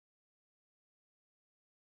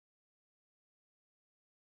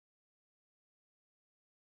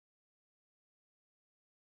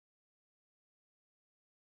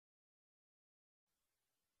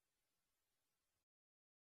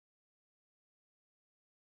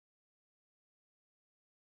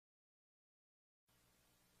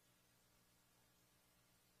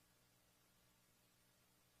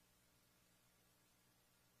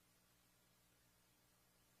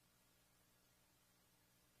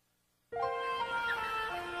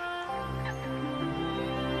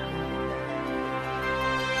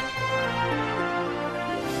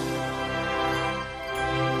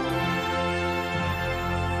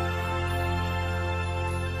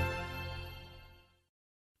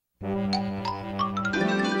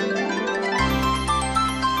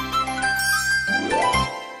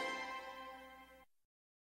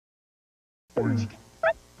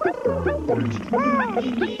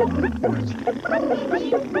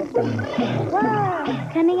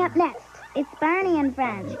Coming up next, it's Barney and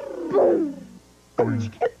Friends. Boom!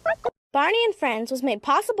 Barney and Friends was made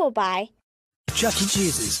possible by Chuck E.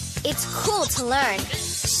 Cheese's. It's cool to learn.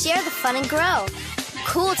 Share the fun and grow.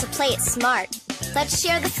 Cool to play it smart. Let's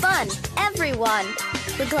share the fun, everyone.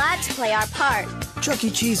 We're glad to play our part. Chuck E.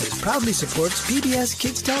 Cheese's proudly supports PBS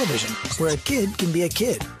Kids Television, where a kid can be a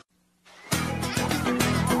kid.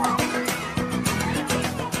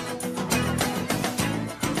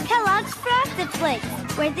 Kellogg's Frosted Flakes,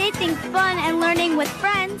 where they think fun and learning with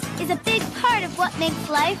friends is a big part of what makes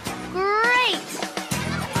life great.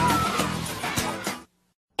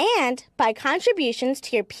 and by contributions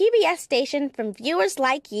to your PBS station from viewers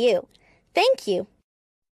like you. Thank you.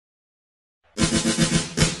 Barney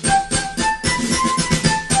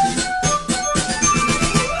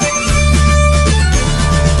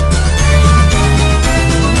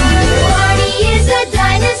is a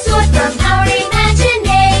dinosaur from our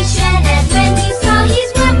imagination, and when he's tall,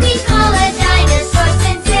 he's what we call a dinosaur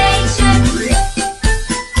sensation.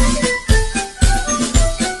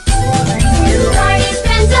 Barney's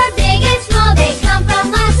friends are big and small, they come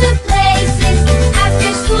from lots of places.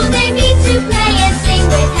 After school they meet to play and sing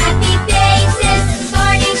with happy faces.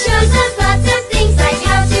 Barney shows us lots of things like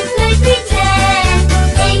how to play pretend,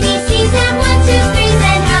 ABCs and 1, 2, 3s,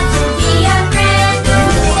 and how to be a friend.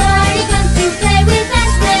 Barney comes to play with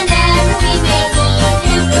us whenever we may need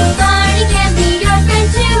him. Barney can be your friend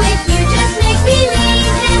too if you just make believe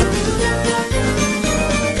him.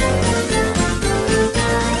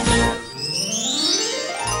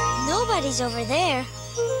 Nobody's over there.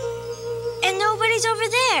 And nobody's over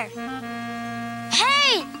there.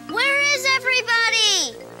 Hey, where is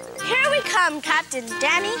everybody? Here we come, Captain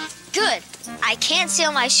Danny. Good. I can't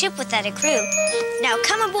sail my ship without a crew. Now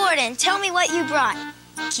come aboard and tell me what you brought.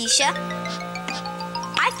 Keisha?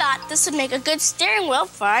 I thought this would make a good steering wheel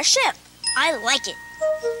for our ship. I like it.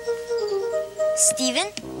 Steven?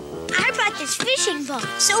 I brought this fishing boat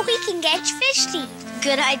so we can catch fish to eat.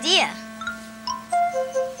 Good idea.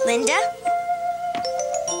 Linda?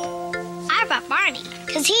 I brought Barney,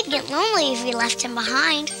 because he'd get lonely if we left him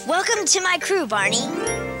behind. Welcome to my crew, Barney.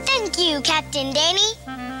 Thank you, Captain Danny.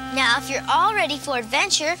 Now, if you're all ready for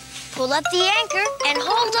adventure, pull up the anchor and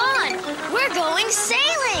hold on. We're going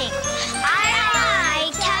sailing. Aye,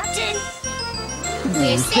 aye, Captain.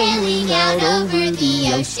 We're sailing out over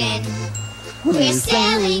the ocean. We're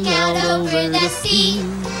sailing out over the sea.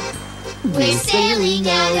 We're sailing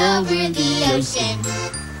out over the ocean.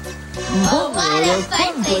 Oh, what a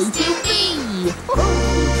fun place to be!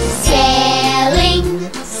 Sailing,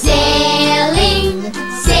 sailing,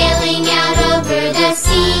 sailing out over the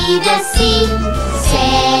sea,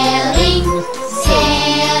 Sailing,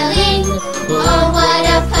 sailing, oh, what a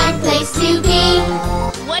fun place to be!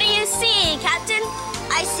 What do you see, Captain?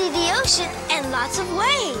 I see the ocean and lots of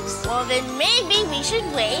waves. Well, then maybe we should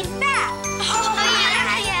wave back. Oh,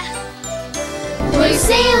 yeah. We're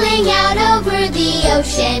sailing out over the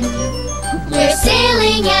ocean. We're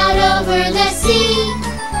sailing out over the sea.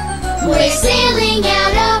 We're sailing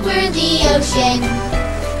out over the ocean.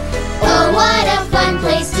 Oh, what a fun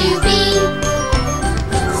place to be.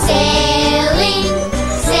 Sailing,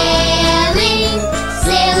 sailing,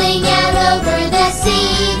 sailing out over the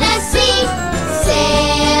sea,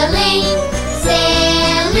 Sailing,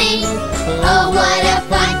 sailing, oh, what a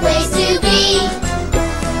fun place to be.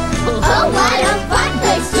 Oh, what a fun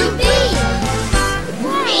place to be!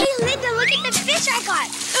 Hey, Linda, look at the fish I got.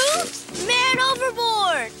 Oops, man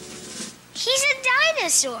overboard. He's a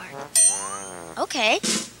dinosaur. Okay.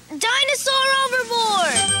 Dinosaur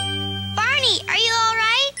overboard. Barney, are you all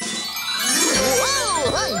right?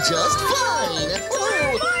 Whoa, I'm just fine.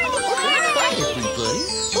 Hi, everybody.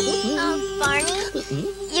 Barney,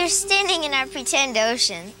 you're standing in our pretend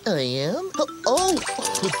ocean. I am? Oh,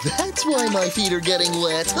 that's why my feet are getting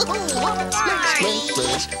wet.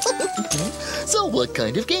 So what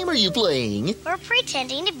kind of game are you playing? We're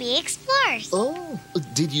pretending to be explorers. Oh,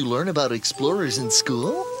 did you learn about explorers in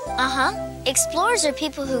school? Uh-huh. Explorers are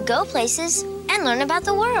people who go places and learn about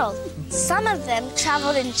the world. Some of them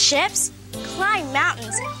traveled in ships, climbed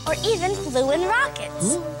mountains, or even flew in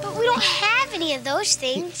rockets. But we don't have any of those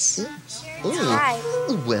things. Right.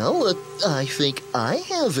 Well, I think I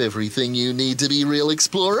have everything you need to be real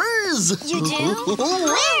explorers. You do?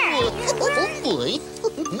 Where? Oh, boy.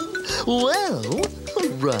 Well,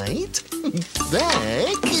 right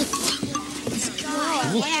back here.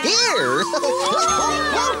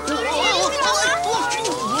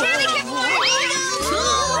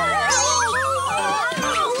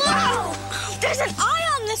 There's an eye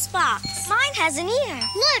on this box. Mine has an ear.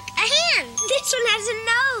 Look, a hand. This one has a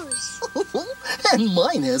nose. And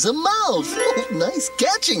mine has a mouth. Nice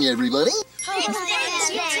catching, everybody.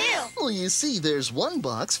 Well, you see, there's one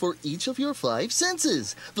box for each of your 5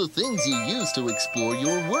 senses. The things you use to explore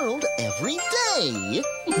your world every day.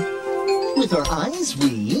 With our eyes,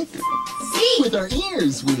 we See. With our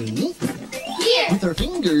ears, we Hear. With our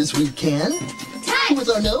fingers, we can Touch. With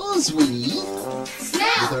our nose, we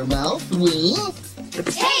Smell. With our mouth, we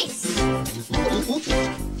Taste.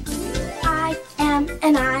 I am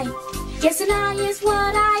an eye. Yes, an eye is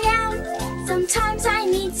what I am. Sometimes I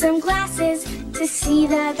need some glasses to see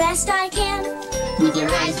the best I can. With our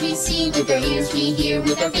eyes we see, with our ears we hear,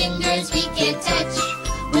 with our fingers we can touch.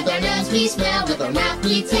 With our nose we smell, with our mouth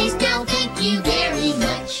we taste. Now thank you very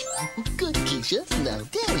much. Good, Keisha. Now,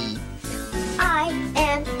 Daddy. I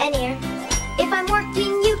am an ear. If I'm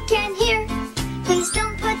working, you can hear. Please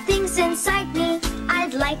don't put things inside me.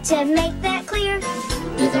 I'd like to make that clear.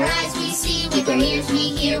 With our eyes we see, with our ears we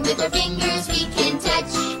hear, with our fingers we can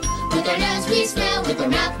touch. With our nose we smell, with our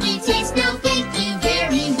mouth we taste. Now thank you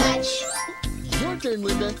very much. Your turn,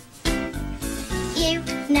 Linda. You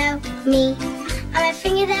know me. I'm a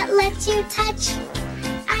finger that lets you touch.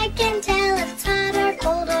 I can tell if it's hot or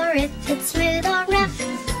cold or if it's smooth or rough.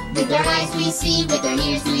 With our eyes we see, with our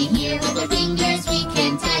ears we hear, with our fingers we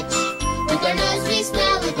can touch. With our nose we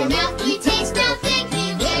smell, with our mouth we taste. Now thank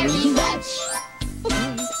you very much.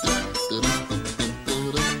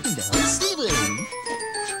 Now, Steven.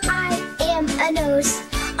 I am a nose.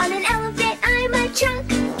 On an elephant, I'm a trunk.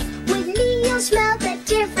 With me, you'll smell the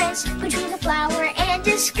difference between a flower and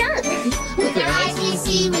a skunk. With our eyes we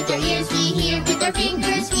see, with our ears we hear, with our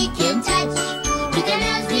fingers we can touch. With our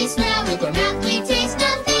nose we smell, with our mouth we taste.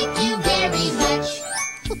 Now thank you very much.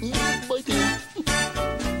 My turn.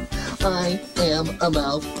 I am a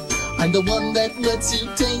mouth. I'm the one that lets you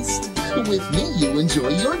taste. With me, you enjoy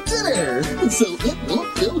your dinner, so it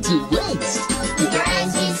won't go to waste. With our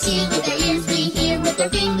eyes we see, with our ears we hear, with our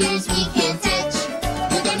fingers we can touch.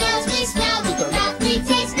 With our nose we smell, with our mouth we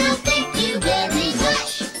taste. Now thank you very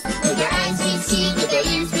much. With our eyes we see, with our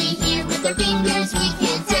ears we hear, with our fingers we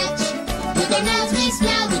can touch. With our nose we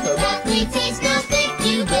smell, with our mouth we taste. Now thank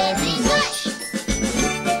you very much.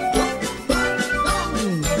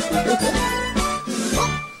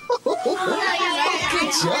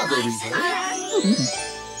 Good job, everybody.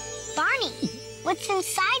 Barney, what's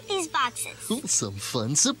inside these boxes? Some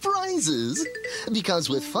fun surprises. Because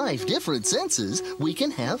with 5 different senses, we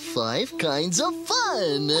can have 5 kinds of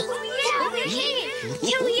fun.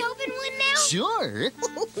 Can we open one now? Sure.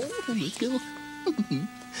 Let's go.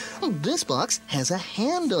 This box has a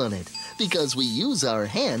hand on it because we use our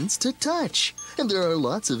hands to touch. And there are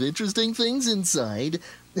lots of interesting things inside.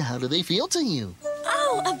 How do they feel to you?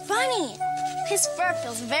 Oh, a bunny. His fur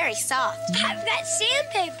feels very soft. I've got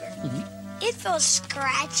sandpaper. It feels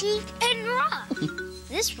scratchy and rough.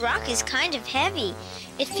 This rock is kind of heavy.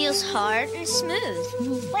 It feels hard and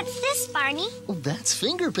smooth. What's this, Barney? That's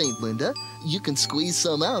finger paint, Linda. You can squeeze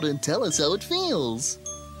some out and tell us how it feels.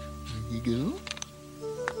 Here you go.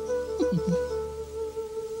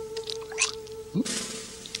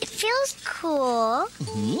 It feels cool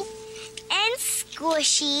and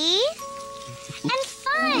squishy and fun.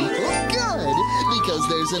 Oh, good, because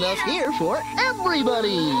there's enough here for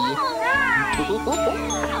everybody.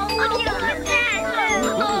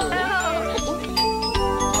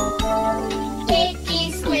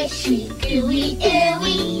 Icky, squishy, gooey,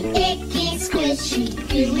 ooey. Icky, squishy,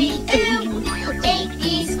 gooey, oo.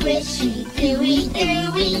 Icky, squishy, gooey,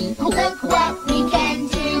 ooey. Look what we can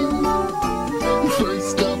do.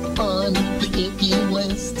 First up on the Icky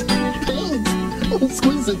list, paint.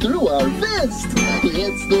 Squeeze it through our fist.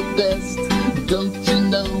 It's the best, don't you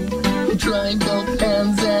know? Try both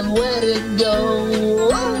hands and let it go.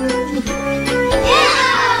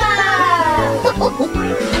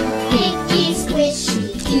 Icky, squishy,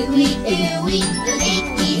 gooey, ooey.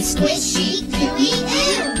 Icky, squishy, gooey,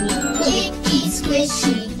 oo. Icky,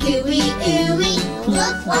 squishy, gooey, ooey.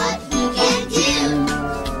 Look what we can do.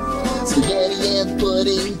 Spaghetti and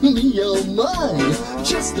pudding, oh my.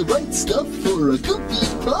 Just the right stuff for a cookie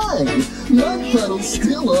pie. Mud puddles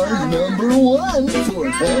still are number 1 for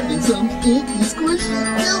having some icky, squishy,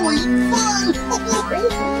 gooey fun.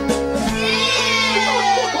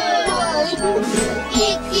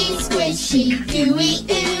 Icky, squishy, gooey,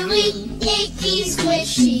 ooey. Icky,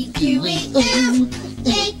 squishy, gooey, oo.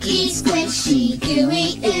 Icky, squishy,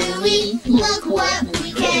 gooey, ooey. Look what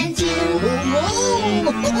we can do.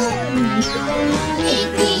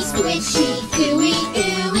 Icky, squishy, gooey,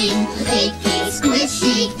 ooey. Icky,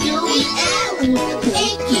 squishy, gooey, oo.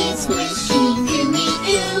 Icky, squishy, gooey,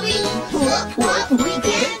 ooey. Look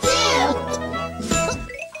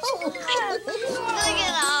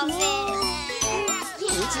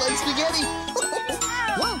It's like spaghetti.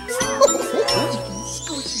 Whoa.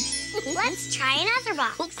 Squishy. Let's try another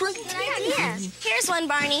box. Oh, great. Good idea. Here's one,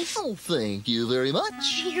 Barney. Oh, thank you very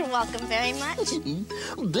much. You're welcome very much.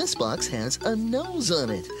 This box has a nose on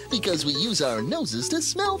it because we use our noses to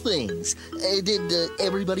smell things. Did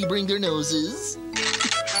everybody bring their noses?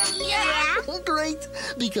 Yeah. Great,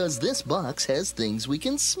 because this box has things we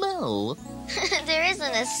can smell. There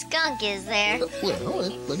isn't a skunk, is there?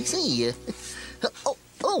 Well, let me see.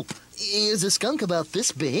 Oh, is a skunk about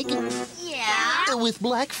this big? Yeah. With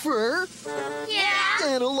black fur? Yeah.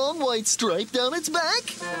 And a long white stripe down its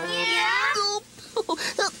back? Yeah. Oh,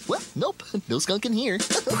 well, nope, no skunk in here.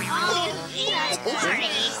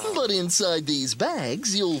 But inside these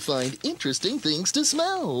bags, you'll find interesting things to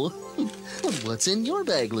smell. What's in your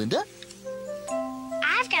bag, Linda?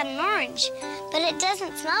 I've got an orange, but it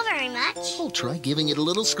doesn't smell very much. Oh, try giving it a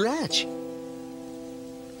little scratch.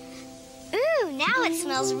 Ooh, now it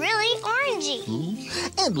smells really orangey. Ooh.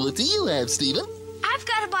 And what do you have, Stephen? I've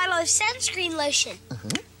got a bottle of sunscreen lotion.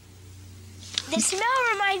 The smell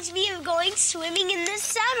reminds me of going swimming in the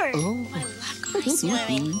summer. Oh. I love going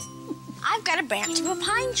swimming. I've got a branch of a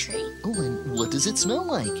pine tree. Oh, and what does it smell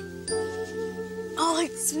like? Oh,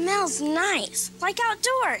 it smells nice, like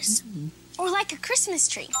outdoors. Or like a Christmas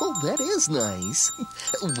tree. Oh, that is nice.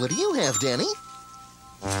 What do you have, Danny?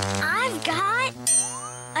 I've got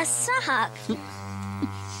a sock. And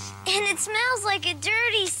it smells like a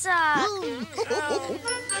dirty sock.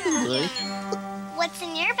 What's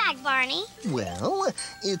in your bag, Barney? Well,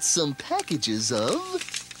 it's some packages of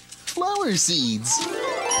flower seeds.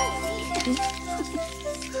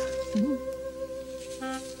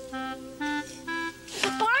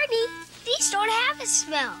 Barney, these don't have a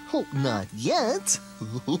smell. Oh, not yet.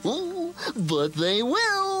 But they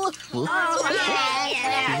will. Oh,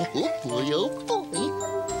 boy, oh, boy.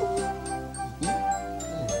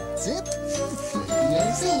 That's it.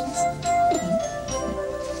 There seeds.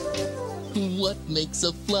 What makes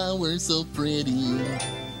a flower so pretty?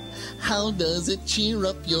 How does it cheer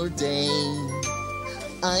up your day?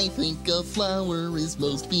 I think a flower is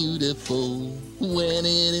most beautiful when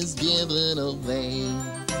it is given away.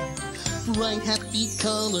 Bright, happy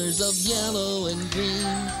colors of yellow and green,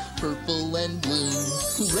 purple and blue,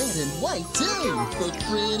 red and white too. The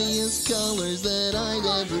prettiest colors that I've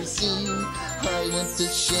ever seen. I want to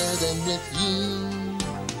share them with you.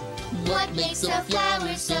 What makes a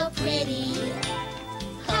flower so pretty?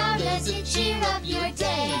 How does it cheer up your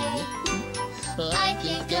day? I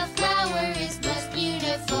think a flower is most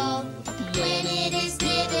beautiful when it is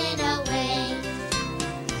given away.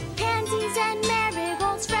 Pansies and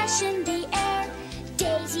marigolds fresh in the air,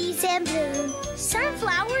 daisies and bloom,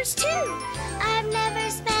 sunflowers too. I've never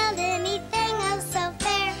smelled anything else so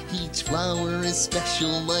fair. Each flower is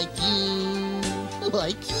special like you,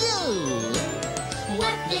 like you.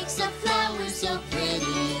 What makes a flower so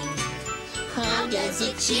pretty? How does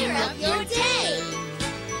it cheer up your day?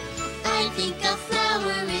 I think a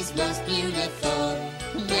flower is most beautiful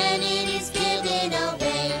when it is given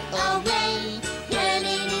away, away, when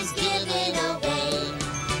it is given away.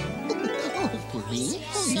 Oh, for me?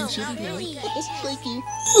 Oh, you shouldn't really. Thank you.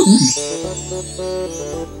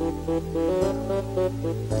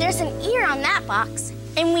 There's an ear on that box,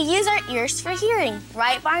 and we use our ears for hearing.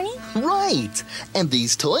 Right, Barney? Right. And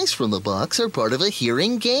these toys from the box are part of a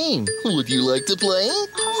hearing game. Would you like to play?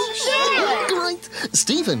 Oh, sure. Great.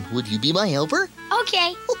 Stephen, would you be my helper?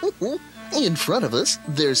 Okay. In front of us,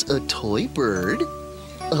 there's a toy bird,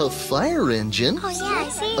 a fire engine, Oh, yeah, I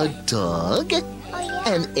see a it. dog, Oh,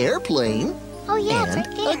 yeah. an airplane, Oh, yeah, it's and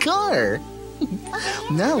right there. a car.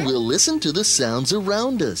 Now we'll listen to the sounds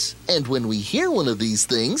around us. And when we hear one of these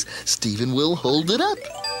things, Stephen will hold it up.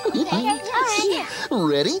 All right.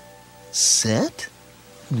 Ready, set,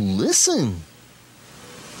 listen.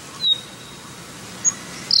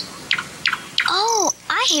 Oh,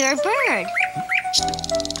 I hear a bird.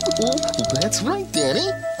 Oh, that's right, Danny.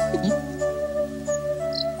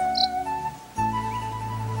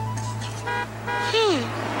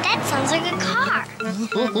 That sounds like a car.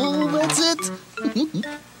 Oh, that's it.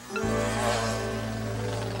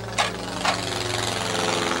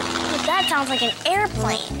 But that sounds like an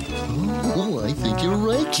airplane. Oh, I think you're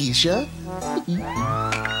right, Keisha.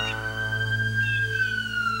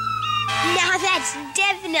 Now that's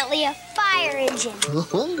definitely a fire engine.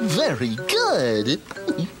 Oh, very good.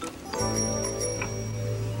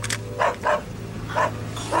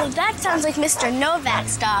 Oh, that sounds like Mr.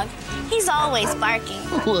 Novak's dog. He's always barking.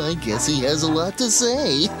 Well, I guess he has a lot to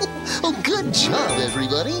say. Oh, good job,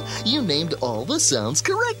 everybody. You named all the sounds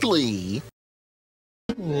correctly.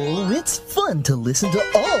 Oh, it's fun to listen to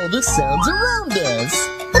all the sounds around us.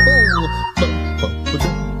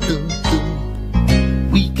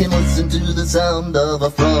 We can listen to the sound of a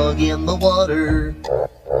frog in the water.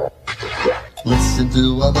 Listen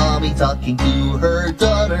to a mommy talking to her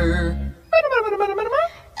daughter.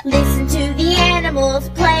 Listen to the animals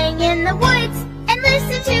playing in the woods. And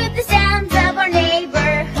listen to the sounds of our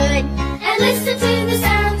neighborhood. And listen to the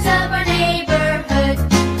sounds of our neighborhood.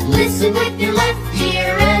 Listen with your left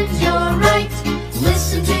ear and your right.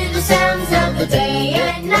 Listen to the sounds of the day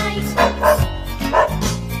and night.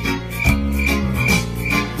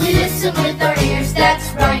 We listen with our ears,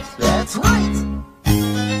 that's right. That's right.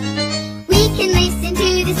 We can listen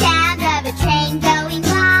to the sound of a train going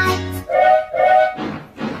by.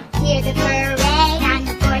 Hear the parade on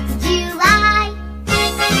the 4th of July.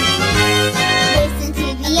 Listen to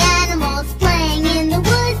the animals playing in the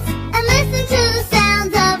woods. And listen to the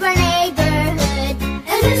sounds of our neighborhood.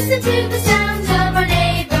 And listen to the sounds of our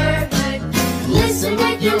neighborhood. Listen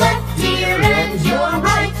with your left ear and your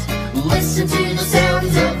right. Listen to the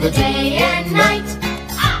sounds of the day and night.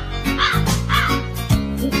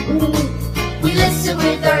 We listen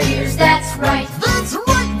with our ears, that's right. That's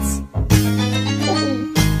right.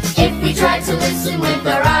 If we try to listen with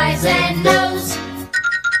our eyes and nose,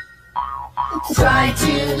 try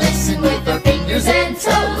to listen with our fingers and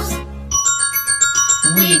toes,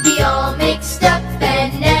 we'd be all mixed up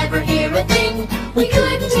and never hear a thing. We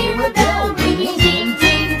couldn't hear a bell ringing ding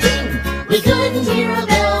ding ding. We couldn't hear a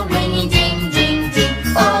bell ringing ding ding ding.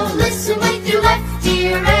 Oh, listen with your left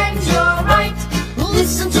ear and your right.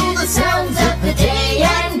 Listen to the sounds of the day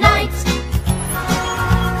and night.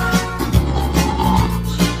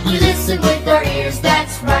 We listen with our ears,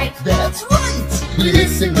 that's right. That's right. We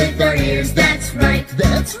listen with our ears, that's right.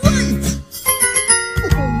 That's right.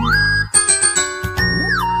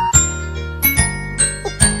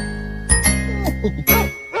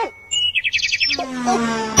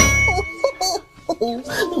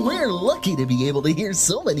 We're lucky to be able to hear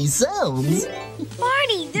so many sounds.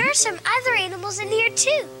 Barney, there are some other animals in here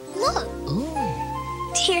too. Look.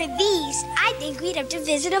 To hear these, I think we'd have to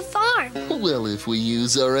visit a farm. Well, if we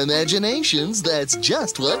use our imaginations, that's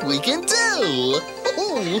just what we can do.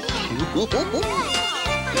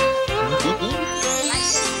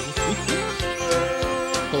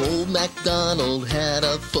 Old MacDonald had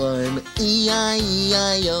a farm,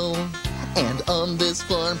 E-I-E-I-O. And on this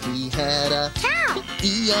farm he had a Cow.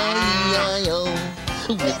 E-I-E-I-O.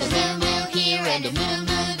 With a moo-moo here and a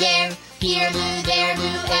moo-moo there. Here a moo, there a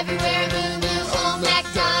moo, everywhere a moo-moo. Old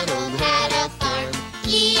MacDonald had a farm,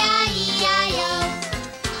 E-I-E-I-O.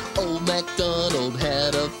 Old MacDonald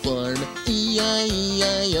had a farm,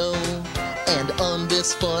 E-I-E-I-O. And on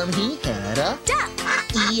this farm he had a Duck.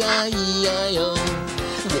 E-I-E-I-O.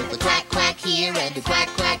 With a quack quack here and a quack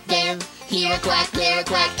quack there. Here a quack, there a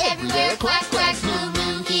quack, everywhere a quack quack.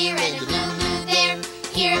 Moo-moo here and a moo-moo there.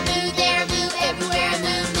 Here a moo, there a moo, everywhere a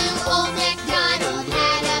moo-moo. Old MacDonald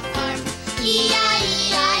had a farm,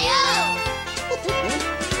 E-I-E-I-O.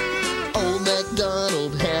 Old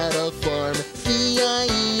MacDonald had a farm,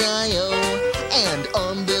 E-I-E-I-O. And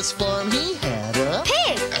on this farm he had a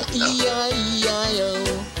Pig. E-I-E-I-O.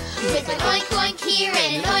 With an oink oink here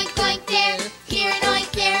and an oink oink there. Here an oink,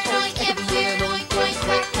 there an oink, everywhere an oink oink.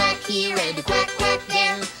 Quack quack here and a quack quack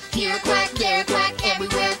there. Here a quack, there a quack,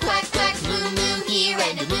 everywhere a quack quack. Moo moo here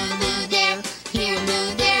and a moo moo there. Here a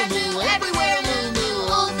moo, there a moo, everywhere a moo moo.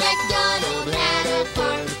 Old MacDonald had a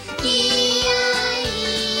farm,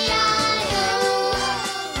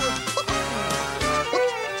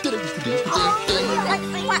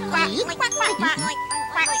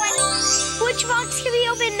 Which box can we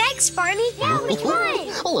open next, Barney? Yeah, which one?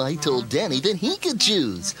 Oh, I told Danny that he could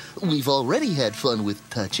choose. We've already had fun with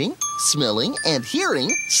touching, smelling, and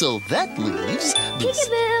hearing, so that leaves this.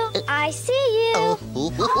 Peekaboo, I see you.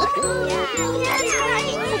 That's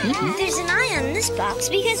right. There's an eye on this box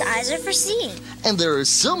because eyes are for seeing. And there are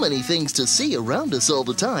so many things to see around us all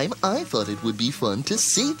the time, I thought it would be fun to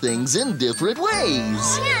see things in different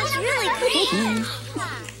ways. Yeah, it's really pretty.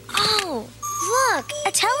 Oh, look,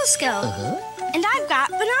 a telescope. And I've got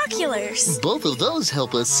binoculars. Both of those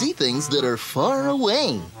help us see things that are far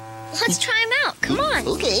away. Let's try them out. Come on.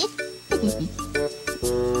 Okay.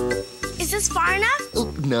 Is this far enough?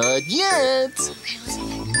 Oh, not yet.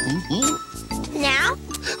 Now?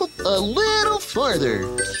 A little farther.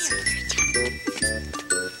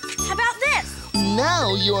 How about this?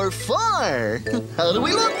 Now you're far. How do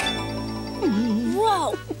we look?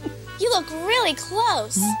 Whoa, you look really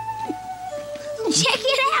close. Check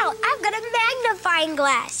it out. I've got a magnifying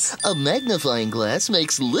glass. A magnifying glass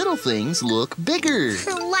makes little things look bigger.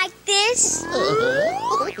 Like this?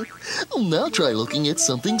 Now try looking at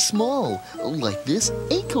something small, like this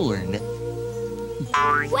acorn.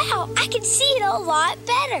 Wow, I can see it a lot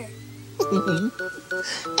better.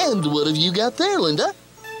 And what have you got there, Linda?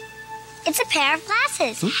 It's a pair of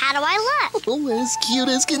glasses. How do I look? Oh, as cute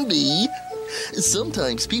as can be.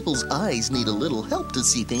 Sometimes people's eyes need a little help to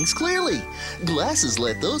see things clearly. Glasses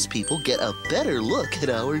let those people get a better look at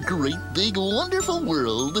our great, big, wonderful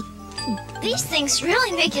world. These things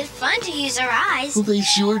really make it fun to use our eyes. They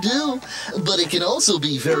sure do. But it can also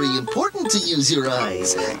be very important to use your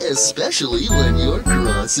eyes, especially when you're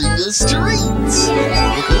crossing the streets.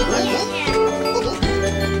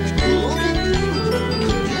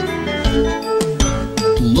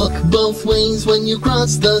 Look both ways when you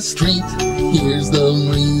cross the street. Here's the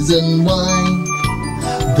reason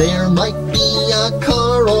why. There might be a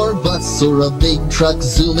car or bus or a big truck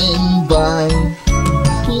zooming by.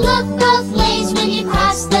 Look both ways when you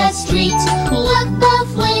cross the street. Look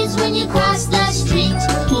both ways when you cross the street.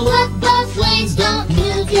 Look both ways, don't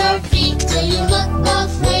move your feet till you look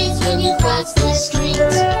both ways when you cross the street.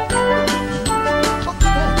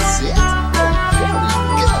 That's it. Very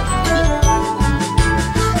good.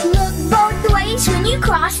 Look both ways when you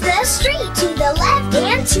cross the street, to the left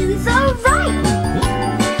and to the right.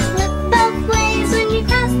 Look both ways when you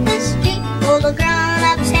cross the street. Hold the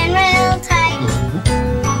grown-ups hand real tight.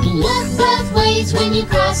 Look both ways when you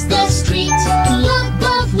cross the street. Look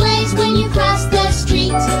both ways when you cross the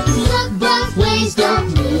street. Look both ways,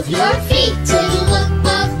 don't move your feet till you look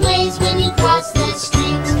both ways when you cross the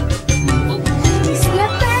street. You see a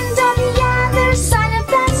friend on the other side of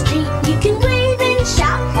the street. You can wave and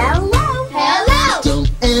shout, hello, hello. Don't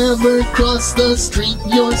ever cross the street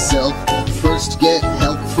yourself. First get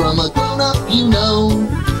help from a grown-up you know.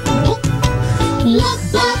 Look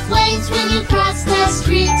both ways when you cross the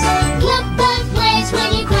street. Look both ways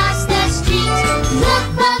when you cross the street.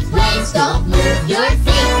 Look both ways, don't move your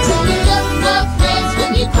feet till you look both ways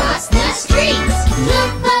when you cross the street.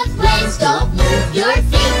 Look both ways, don't move your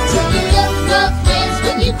feet till you look both ways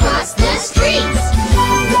when you cross the street.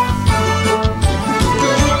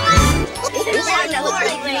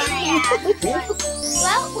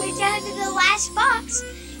 Well, we're down to the last box.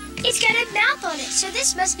 It's got a mouth on it, so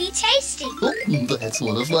this must be tasty. Oh, that's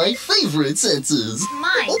one of my favorite senses.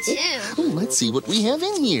 Mine, too. Let's see what we have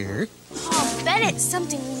in here. I'll bet it's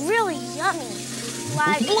something really yummy.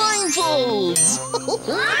 Like Blindfolds!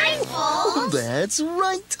 Blindfolds? That's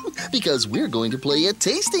right, because we're going to play a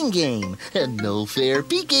tasting game, and no fair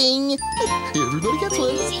peeking. Everybody gets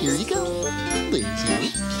one. Here you go. Thank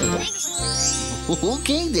you.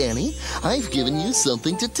 Okay, Danny, I've given you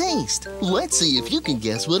something to taste. Let's see if you can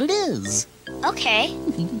guess what it is. Okay.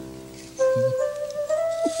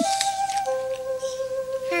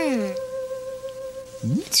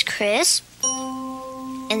 It's crisp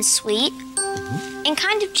and sweet and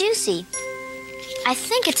kind of juicy. I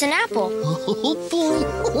think it's an apple. Oh, boy.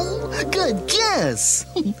 Good guess.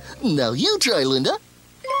 Now you try, Linda.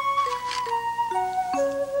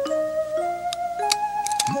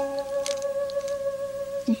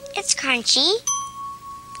 It's crunchy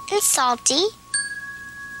and salty.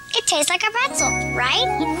 It tastes like a pretzel, right?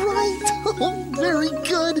 Right. Oh, very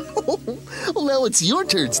good. Well, now it's your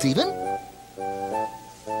turn, Stephen.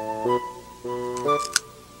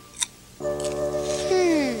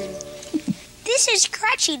 This is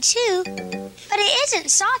crunchy too, but it isn't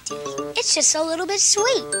salty. It's just a little bit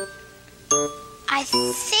sweet. I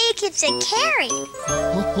think it's a carrot.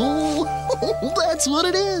 Oh, that's what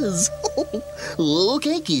it is.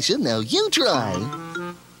 Okay, Keisha, now you try.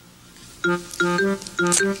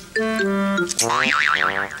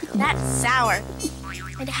 that's sour.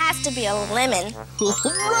 It has to be a lemon.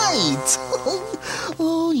 Right.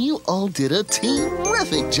 Oh, you all did a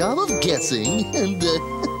terrific job of guessing. And,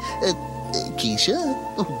 Keisha,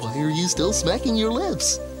 why are you still smacking your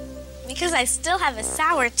lips? Because I still have a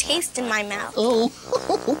sour taste in my mouth. Oh,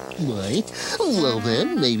 my. Well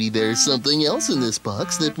then, maybe there's something else in this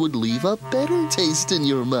box that would leave a better taste in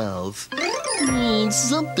your mouth.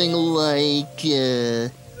 Something like,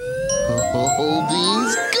 all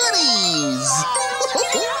these goodies!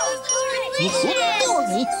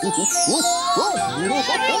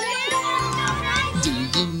 Do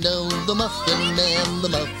you know the Muffin Man, the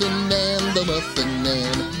Muffin Man, the Muffin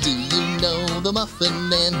Man? Do you know the Muffin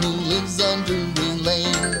Man who lives on Drury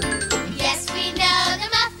Lane? Yes, we know the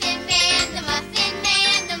Muffin Man, the Muffin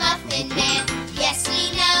Man, the Muffin Man. Yes,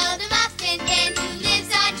 we know the Muffin Man who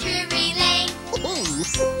lives on Drury Lane. Oh,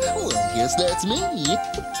 well, guess that's me.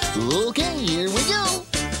 Okay, here we go.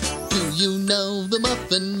 Do you know the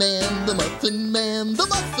Muffin Man, the Muffin Man, the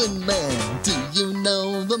Muffin Man? Do you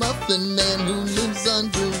know the Muffin Man who lives on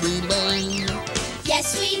Drury Lane?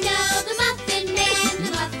 Yes, we know the Muffin Man,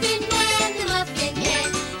 the Muffin Man, the Muffin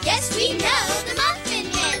Man. Yes, we know the Muffin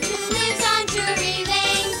Man who lives on Drury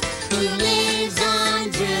Lane. Who lives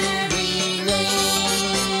on Drury Lane.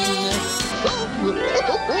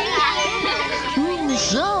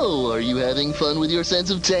 So, are you having fun with your sense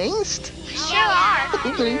of taste? Sure are.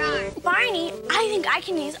 Barney, I think I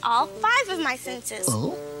can use all 5 of my senses.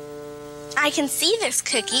 Oh? I can see this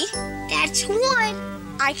cookie. That's 1.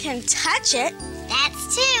 I can touch it.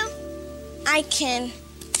 That's 2. I can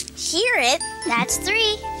hear it. That's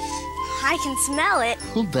 3. I can smell it.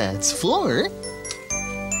 Well, that's 4.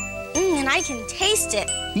 And I can taste it.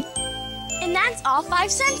 And that's all 5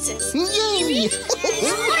 senses. Yay!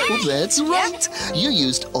 That's right. You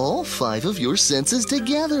used all 5 of your senses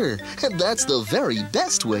together. And that's the very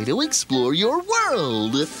best way to explore your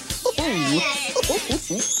world.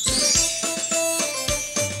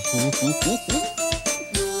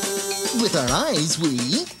 With our eyes,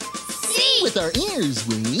 we See. With our ears,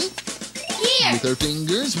 we Hear. With our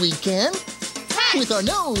fingers, we can Touch. With our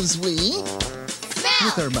nose, we Smell.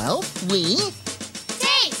 With our mouth, we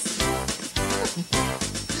Taste.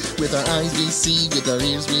 With our eyes, we see. With our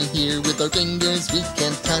ears, we hear. With our fingers, we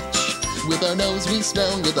can touch. With our nose, we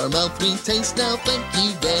smell. With our mouth, we taste. Now, thank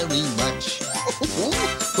you very much.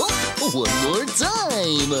 One more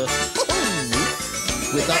time.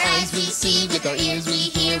 With our eyes, we see. With our ears, we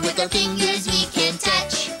hear. With our fingers, we can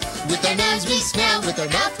touch. With our nose, we smell. With our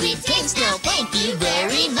mouth, we taste. Now, thank you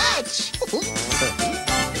very much.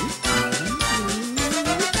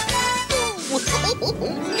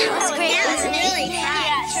 That was great. That was really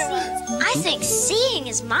fast. I think seeing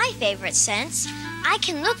is my favorite sense. I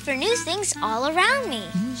can look for new things all around me.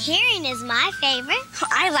 Hearing is my favorite,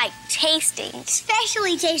 I like tasting.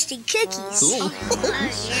 especially tasting cookies.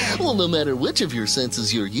 Well, no matter which of your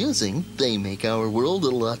senses you're using, they make our world a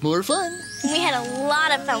lot more fun. We had a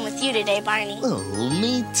lot of fun with you today, Barney. Oh,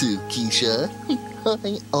 me too, Keisha.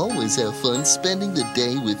 I always have fun spending the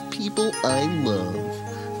day with people I love.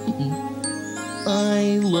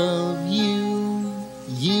 I love you.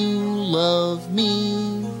 You love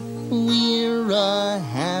me. We're a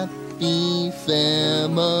happy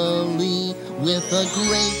family with a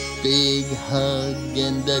great big hug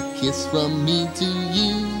and a kiss from me to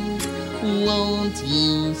you. Won't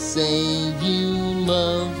you say you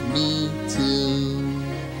love me too?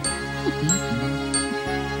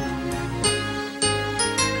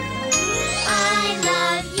 I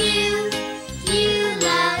love you. You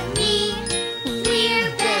love me.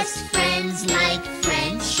 We're best friends like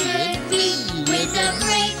friends should be. With a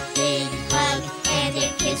great big hug and a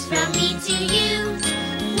kiss from me to you.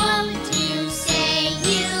 Won't you say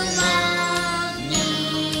you love me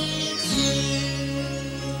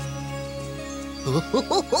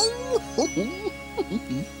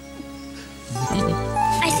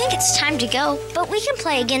I think it's time to go, but we can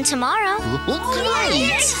play again tomorrow.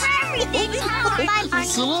 Great!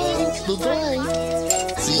 So long, bye-bye.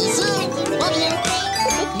 See you soon. Love you.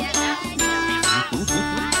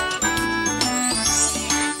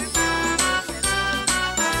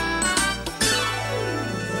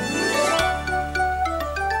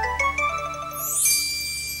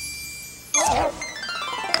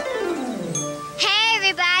 Hey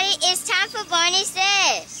everybody, it's time for Barney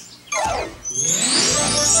Says.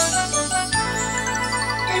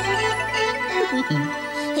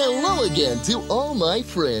 Hello again to all my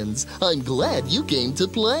friends. I'm glad you came to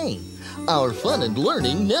play. Our fun and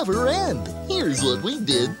learning never end. Here's what we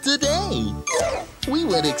did today. We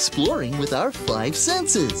went exploring with our 5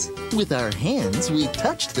 senses. With our hands, we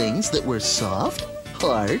touched things that were soft,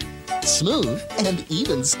 hard, smooth, and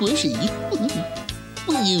even squishy.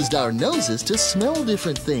 We used our noses to smell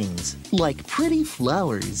different things, like pretty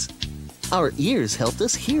flowers. Our ears helped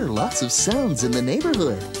us hear lots of sounds in the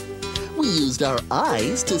neighborhood. We used our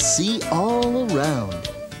eyes to see all around.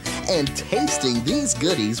 And tasting these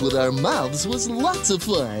goodies with our mouths was lots of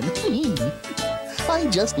fun. I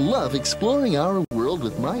just love exploring our world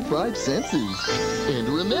with my 5 senses. And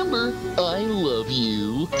remember, I love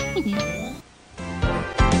you.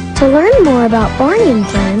 To learn more about Barney and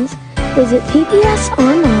Friends, visit PBS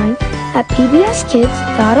online at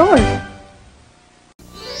pbskids.org.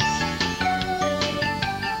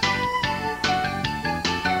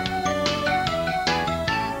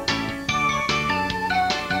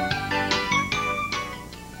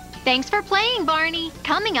 Thanks for playing, Barney.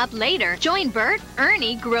 Coming up later, join Bert,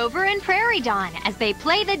 Ernie, Grover, and Prairie Dawn as they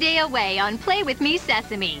play the day away on Play With Me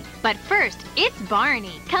Sesame. But first, it's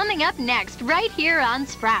Barney, coming up next right here on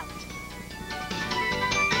Sprout.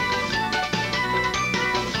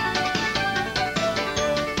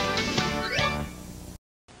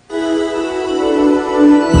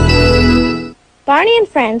 Barney and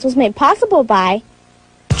Friends was made possible by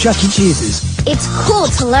Chuck E. Cheese's. It's cool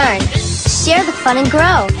to learn. Share the fun and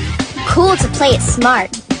grow. Cool to play it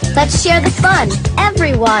smart. Let's share the fun,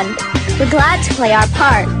 everyone. We're glad to play our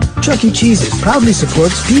part. Chuck E. Cheese's proudly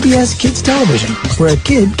supports PBS Kids Television, where a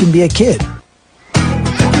kid can be a kid.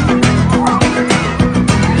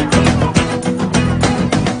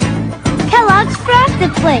 Kellogg's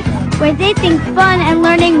Frosted Flakes, where they think fun and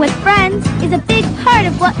learning with friends is a big part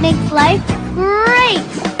of what makes life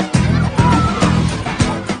great.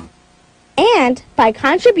 and by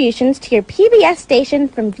contributions to your PBS station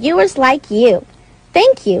from viewers like you.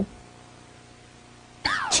 Thank you.